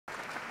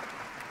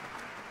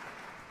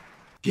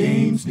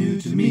Games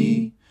new to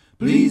me.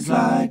 Please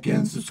like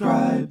and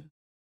subscribe.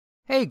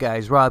 Hey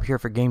guys, Rob here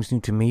for Games New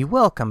to Me.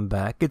 Welcome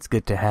back. It's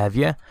good to have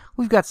you.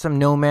 We've got some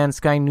No Man's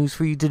Sky news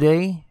for you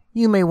today.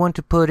 You may want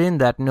to put in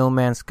that No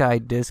Man's Sky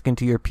disc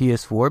into your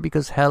PS4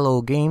 because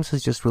Hello Games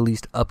has just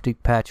released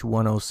Update Patch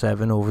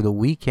 107 over the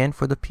weekend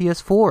for the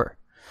PS4.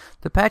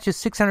 The patch is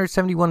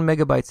 671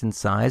 megabytes in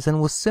size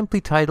and was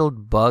simply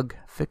titled Bug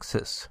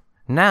Fixes.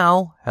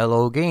 Now,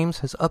 Hello Games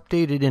has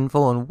updated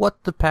info on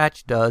what the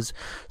patch does,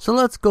 so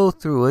let's go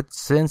through it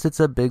since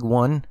it's a big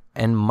one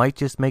and might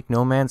just make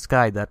No Man's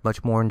Sky that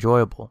much more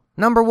enjoyable.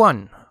 Number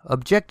 1.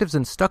 Objectives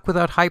and stuck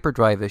without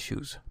hyperdrive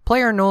issues.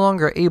 Player no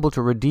longer able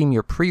to redeem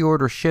your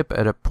pre-order ship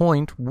at a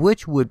point,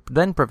 which would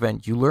then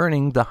prevent you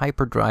learning the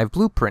hyperdrive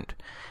blueprint.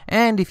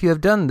 And if you have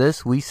done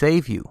this, we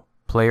save you.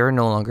 Player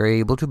no longer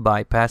able to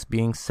bypass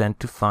being sent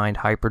to find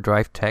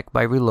hyperdrive tech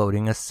by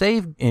reloading a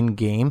save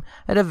in-game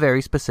at a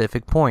very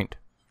specific point.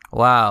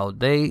 Wow,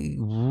 they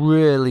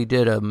really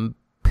did a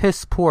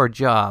piss-poor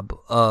job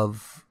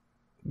of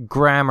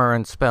grammar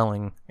and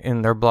spelling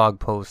in their blog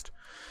post.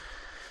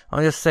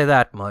 I'll just say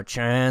that much,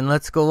 and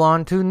let's go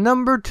on to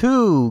number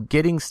 2,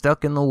 getting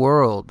stuck in the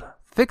world.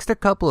 Fixed a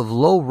couple of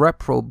low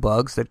repro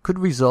bugs that could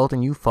result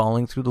in you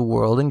falling through the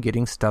world and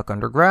getting stuck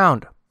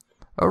underground.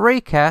 A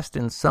raycast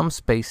in some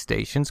space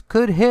stations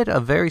could hit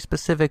a very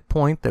specific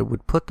point that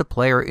would put the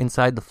player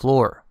inside the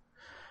floor.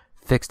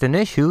 Fixed an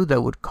issue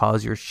that would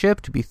cause your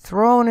ship to be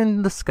thrown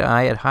in the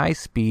sky at high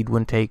speed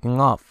when taking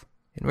off.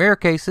 In rare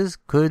cases,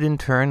 could in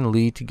turn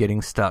lead to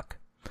getting stuck.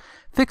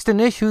 Fixed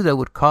an issue that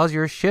would cause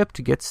your ship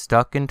to get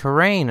stuck in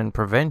terrain and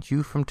prevent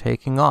you from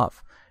taking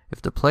off.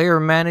 If the player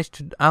managed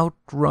to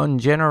outrun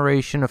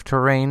Generation of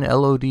Terrain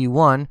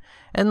LOD1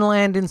 and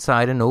land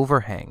inside an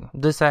overhang.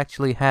 This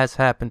actually has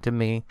happened to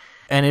me,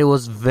 and it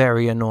was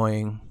very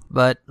annoying.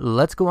 But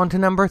let's go on to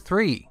number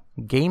 3,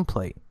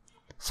 gameplay.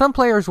 Some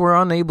players were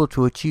unable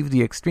to achieve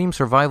the Extreme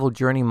Survival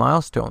Journey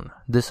milestone.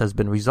 This has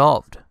been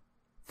resolved.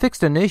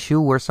 Fixed an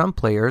issue where some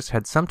players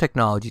had some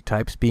technology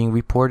types being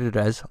reported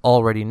as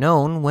already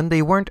known when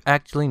they weren't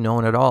actually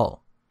known at all.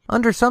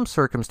 Under some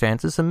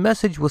circumstances, a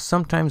message was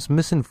sometimes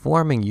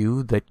misinforming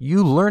you that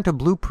you learned a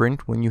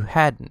blueprint when you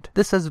hadn't.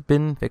 This has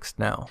been fixed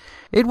now.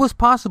 It was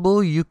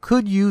possible you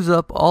could use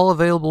up all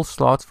available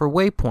slots for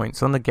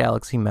waypoints on the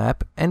galaxy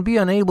map and be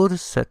unable to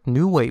set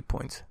new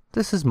waypoints.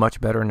 This is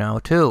much better now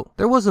too.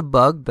 There was a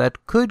bug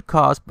that could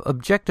cause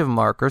objective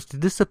markers to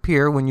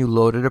disappear when you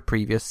loaded a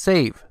previous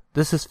save.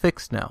 This is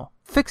fixed now.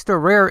 Fixed a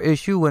rare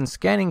issue when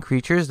scanning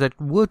creatures that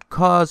would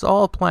cause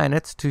all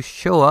planets to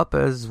show up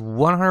as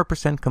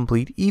 100%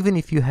 complete even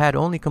if you had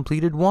only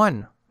completed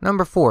one.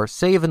 Number 4,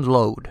 save and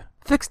load.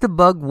 Fixed a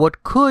bug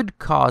what could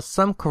cause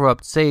some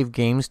corrupt save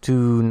games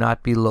to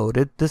not be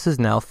loaded. This is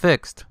now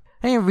fixed.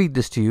 I can read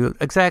this to you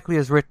exactly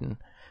as written.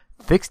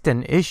 Fixed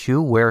an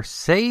issue where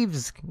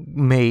saves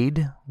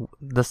made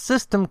the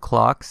system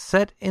clock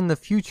set in the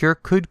future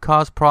could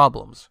cause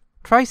problems.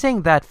 Try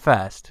saying that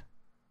fast.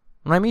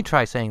 Let me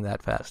try saying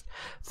that fast.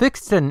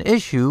 Fixed an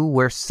issue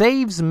where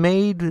saves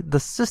made the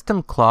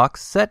system clock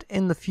set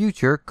in the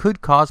future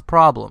could cause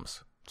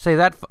problems. Say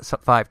that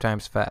 5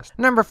 times fast.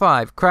 Number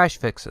 5, crash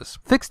fixes.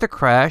 Fixed a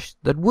crash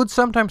that would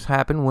sometimes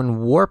happen when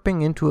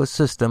warping into a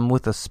system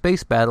with a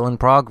space battle in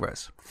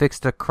progress.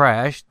 Fixed a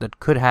crash that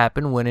could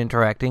happen when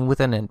interacting with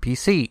an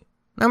NPC.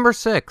 Number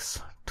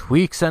 6,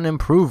 tweaks and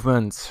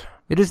improvements.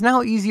 It is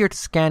now easier to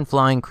scan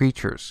flying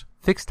creatures.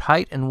 Fixed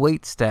height and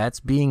weight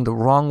stats being the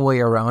wrong way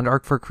around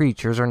for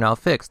creatures are now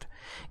fixed.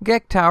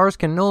 Gek towers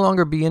can no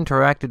longer be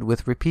interacted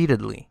with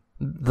repeatedly.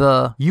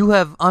 The "you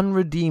have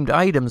unredeemed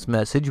items"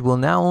 message will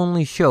now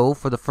only show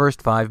for the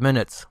first 5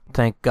 minutes.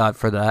 Thank God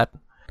for that.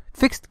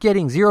 Fixed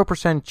getting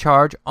 0%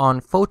 charge on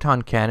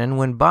photon cannon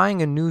when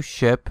buying a new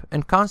ship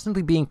and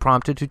constantly being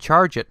prompted to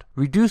charge it.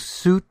 Reduce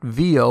suit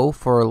VO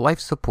for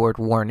life support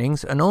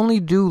warnings and only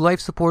do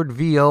life support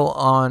VO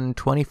on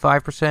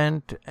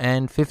 25%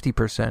 and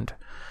 50%.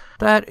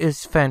 That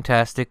is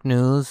fantastic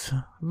news.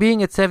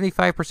 Being at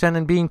 75%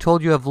 and being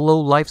told you have low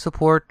life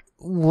support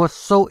was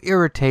so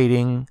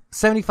irritating.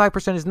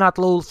 75% is not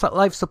low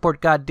life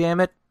support,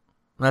 goddammit.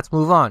 Let's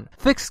move on.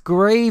 Fixed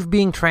grave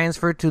being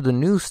transferred to the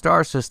new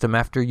star system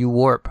after you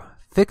warp.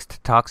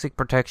 Fixed toxic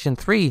protection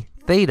 3,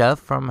 Theta,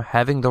 from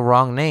having the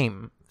wrong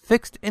name.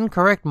 Fixed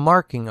incorrect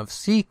marking of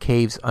sea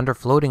caves under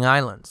floating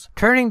islands.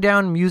 Turning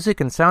down music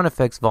and sound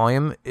effects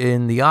volume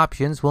in the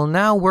options will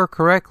now work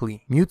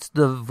correctly. Mutes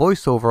the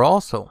voiceover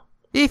also.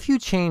 If you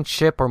change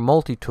ship or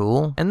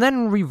multi-tool, and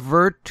then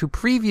revert to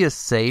previous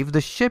save,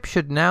 the ship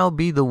should now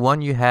be the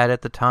one you had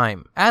at the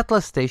time.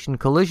 Atlas Station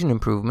collision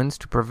improvements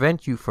to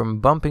prevent you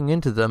from bumping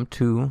into them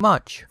too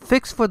much.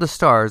 Fix for the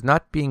stars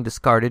not being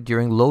discarded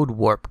during load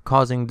warp,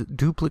 causing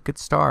duplicate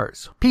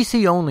stars.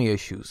 PC-only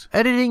issues.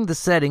 Editing the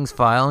settings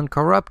file and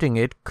corrupting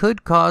it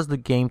could cause the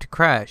game to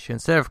crash.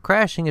 Instead of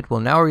crashing, it will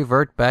now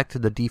revert back to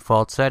the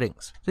default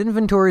settings. The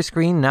inventory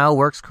screen now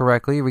works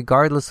correctly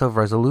regardless of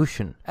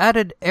resolution.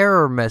 Added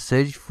error message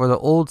advantage for the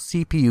old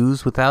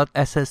CPUs without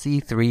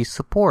SSE3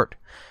 support.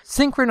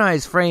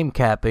 Synchronized frame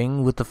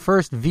capping with the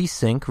first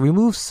VSync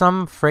removes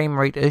some frame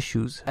rate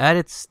issues.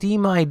 Added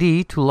Steam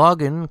ID to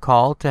login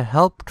call to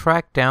help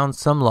track down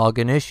some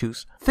login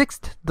issues.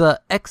 Fixed the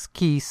X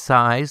key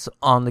size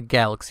on the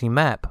Galaxy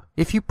map.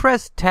 If you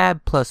press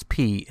Tab plus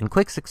P in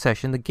quick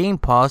succession, the game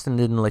paused and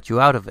didn't let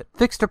you out of it.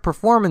 Fixed a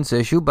performance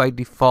issue by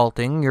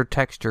defaulting your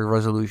texture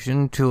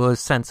resolution to a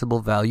sensible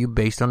value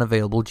based on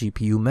available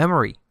GPU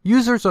memory.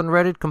 Users on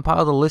Reddit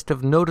compiled a list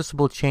of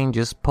noticeable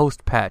changes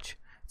post-patch.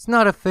 It's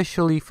not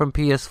officially from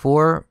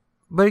PS4,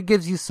 but it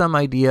gives you some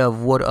idea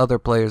of what other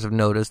players have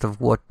noticed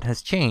of what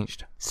has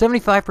changed.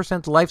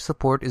 75% life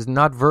support is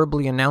not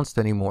verbally announced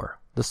anymore.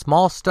 The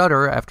small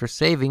stutter after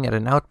saving at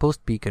an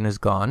outpost beacon is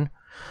gone.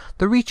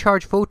 The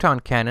recharge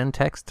photon cannon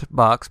text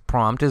box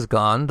prompt is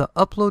gone. The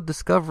upload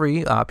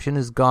discovery option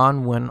is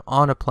gone when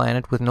on a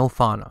planet with no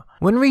fauna.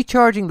 When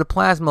recharging the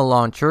plasma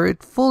launcher,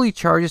 it fully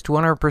charges to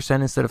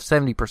 100% instead of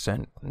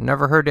 70%.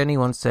 Never heard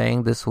anyone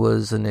saying this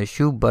was an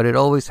issue, but it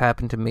always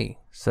happened to me,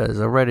 says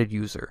a Reddit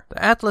user.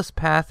 The Atlas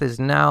path is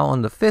now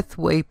on the 5th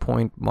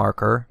waypoint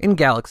marker in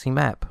Galaxy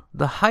Map.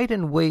 The height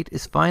and weight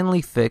is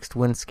finally fixed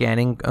when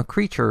scanning a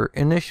creature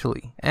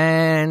initially.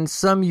 And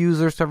some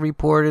users have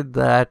reported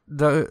that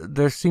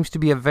there seems to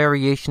be a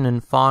variation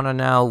in fauna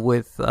now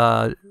with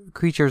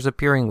creatures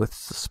appearing with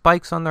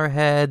spikes on their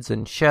heads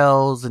and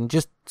shells and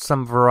just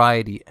some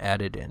variety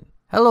added in.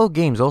 Hello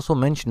Games also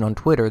mentioned on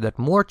Twitter that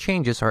more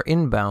changes are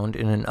inbound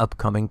in an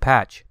upcoming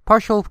patch.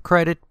 Partial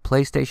credit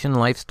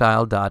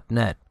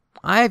PlayStationLifestyle.net.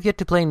 I have yet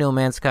to play No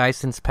Man's Sky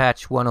since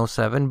patch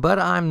 107, but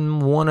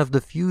I'm one of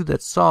the few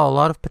that saw a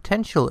lot of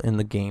potential in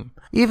the game,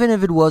 even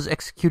if it was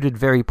executed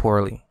very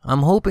poorly.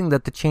 I'm hoping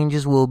that the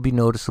changes will be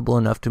noticeable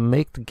enough to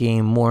make the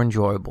game more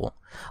enjoyable.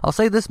 I'll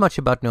say this much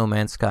about No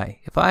Man's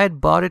Sky. If I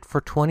had bought it for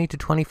 $20 to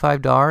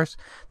 $25,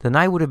 then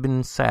I would have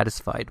been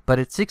satisfied. But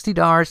at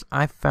 $60,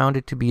 I found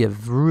it to be a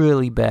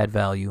really bad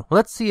value.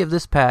 Let's see if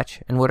this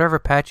patch, and whatever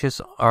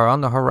patches are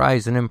on the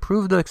horizon,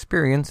 improve the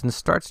experience and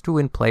starts to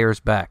win players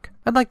back.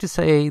 I'd like to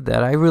say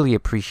that I really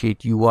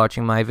appreciate you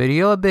watching my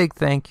video. A big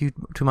thank you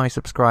to my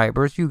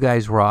subscribers. You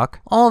guys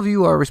rock. All of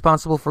you are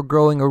responsible for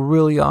growing a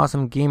really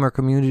awesome gamer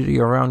community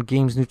around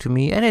games new to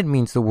me, and it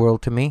means the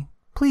world to me.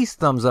 Please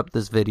thumbs up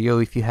this video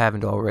if you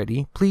haven't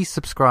already. Please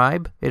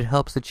subscribe. It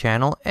helps the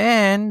channel,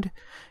 and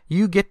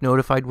you get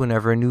notified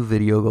whenever a new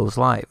video goes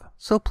live.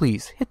 So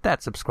please hit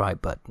that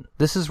subscribe button.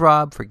 This is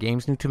Rob for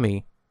Games New to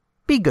Me.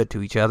 Be good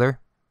to each other,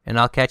 and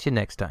I'll catch you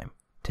next time.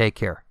 Take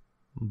care.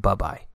 Bye-bye.